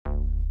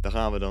Daar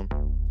gaan we dan.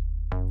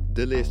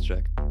 De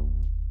Lizztrack.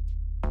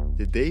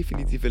 De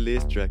definitieve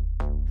Lizztrack.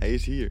 Hij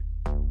is hier.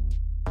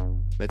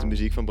 Met de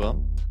muziek van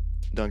Bram.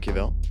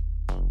 Dankjewel.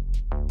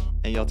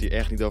 En je had hier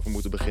echt niet over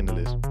moeten beginnen,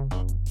 Liz.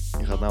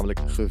 Je gaat namelijk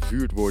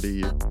gevuurd worden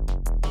hier.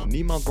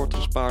 Niemand wordt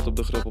gespaard op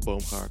de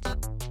Gruppelboomgaard.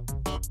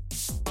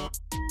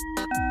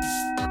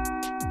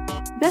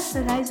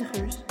 Beste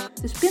reizigers,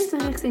 de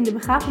sprinter richting de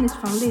begrafenis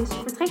van Liz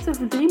vertrekt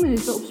over 3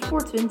 minuten op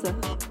spoor 20.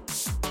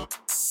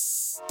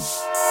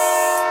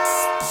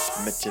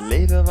 Met je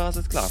leven was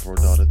het klaar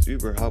voordat het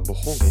überhaupt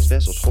begon. Kees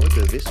Wessels gooit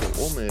de wissel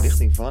om in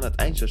richting van het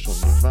eindstation.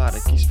 Je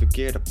vader kiest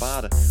verkeerde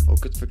paden,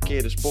 ook het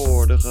verkeerde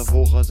spoor. De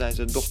gevolgen zijn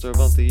zijn dochter,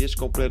 want die is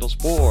compleet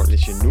ontspoord.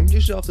 Dus je noemt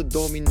jezelf de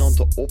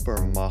dominante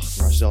oppermacht,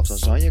 maar zelfs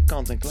als aan je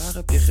kant en klaar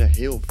heb je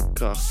geheel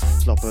verkracht.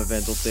 Slappe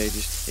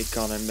wentelteetjes, ik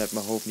kan er met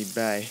mijn hoofd niet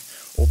bij.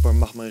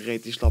 Oppermacht mijn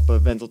reet, die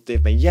slappe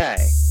wenteltip ben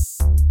jij.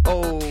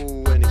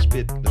 Oh, en ik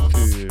spit de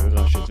vuur.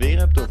 Als je het weer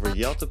hebt over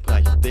Jelte,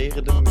 praat je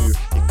tegen de muur.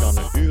 Ik kan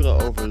er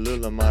uren over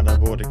lullen, maar dan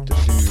word ik te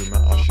duur. Maar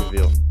als je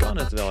wil, kan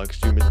het wel, ik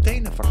stuur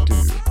meteen een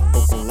factuur.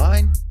 Ook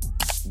online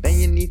ben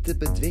je niet te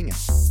bedwingen.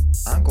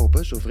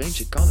 Aankopen zo vreemd,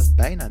 je kan het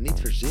bijna niet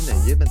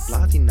verzinnen. Je bent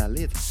platina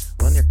lid,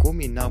 wanneer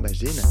kom je nou bij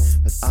zinnen?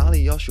 Met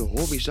alias je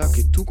hobby zou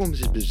je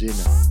toekomst eens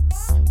bezinnen.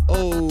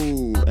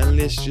 Oh, en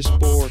Liz, je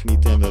spoort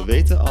niet en we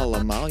weten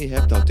allemaal, je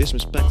hebt autisme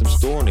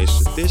spectrumstoornis.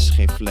 Het is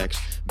geen flex,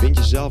 bind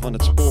jezelf aan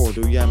het spoor.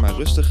 Doe jij maar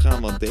rustig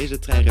aan, want deze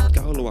trein rept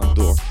koude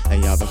door.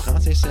 En ja, we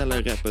gaan steeds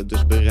sneller rappen,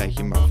 dus bereid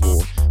je maar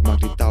voor. Maak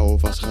die touwen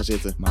vast, gaan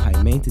zitten. Maar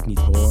hij meent het niet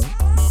hoor.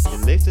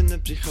 Je leeft in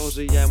een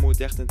psychose, jij moet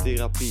echt in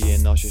therapie.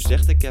 En als je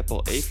zegt ik heb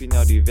al even,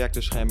 nou die werkt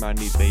dus schijnbaar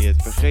niet. Ben je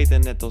het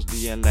vergeten net als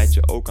die en leidt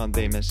je ook aan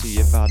dementie.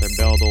 Je vader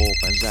belde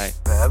op en zei: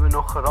 we hebben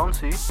nog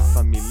garantie.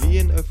 Familie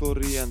in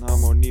euforie en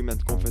harmonie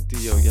met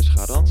convertio. Yes,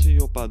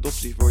 garantie op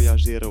adoptie voor jouw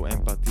zero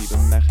empathie.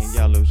 Bij mij geen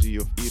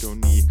jaloezie of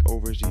ironie, ik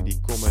overzie die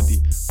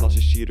comedy.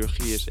 Plastische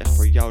chirurgie is echt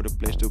voor jou de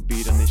place to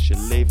be. Dan is je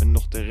leven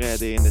nog te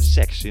redden in de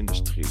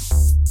seksindustrie.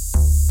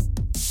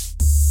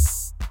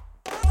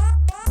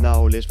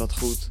 Nou Liz, wat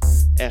goed,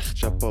 echt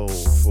chapeau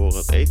voor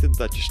het eten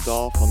dat je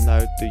stal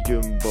vanuit de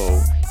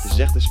Jumbo. Je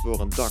zegt het is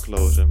voor een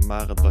dakloze,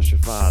 maar het was je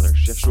vader.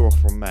 Chef, zorg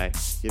voor mij,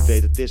 je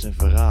weet het is een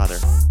verrader.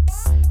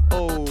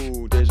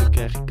 Oh, deze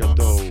krijg je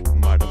cadeau,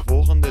 maar de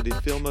volgende die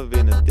filmen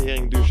winnen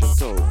tering du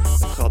château.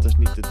 Het gat is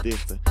niet te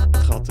dichten, het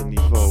gat te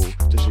niveau.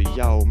 Tussen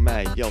jou,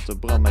 mij, Jelte,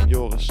 Bram en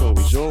Joris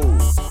sowieso.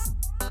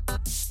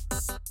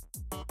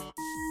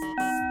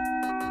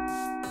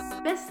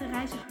 Beste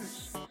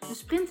reizigers, de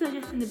sprinter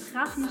richting de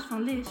begrafenis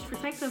van Liz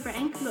vertrekt over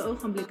enkele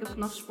ogenblikken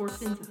vanaf spoor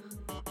 20.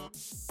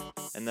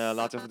 En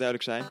laten we even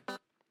duidelijk zijn,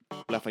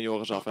 blijf van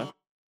Joris af hè.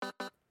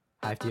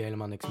 Hij heeft hier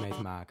helemaal niks mee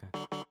te maken.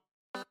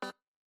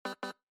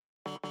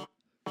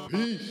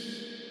 Peace.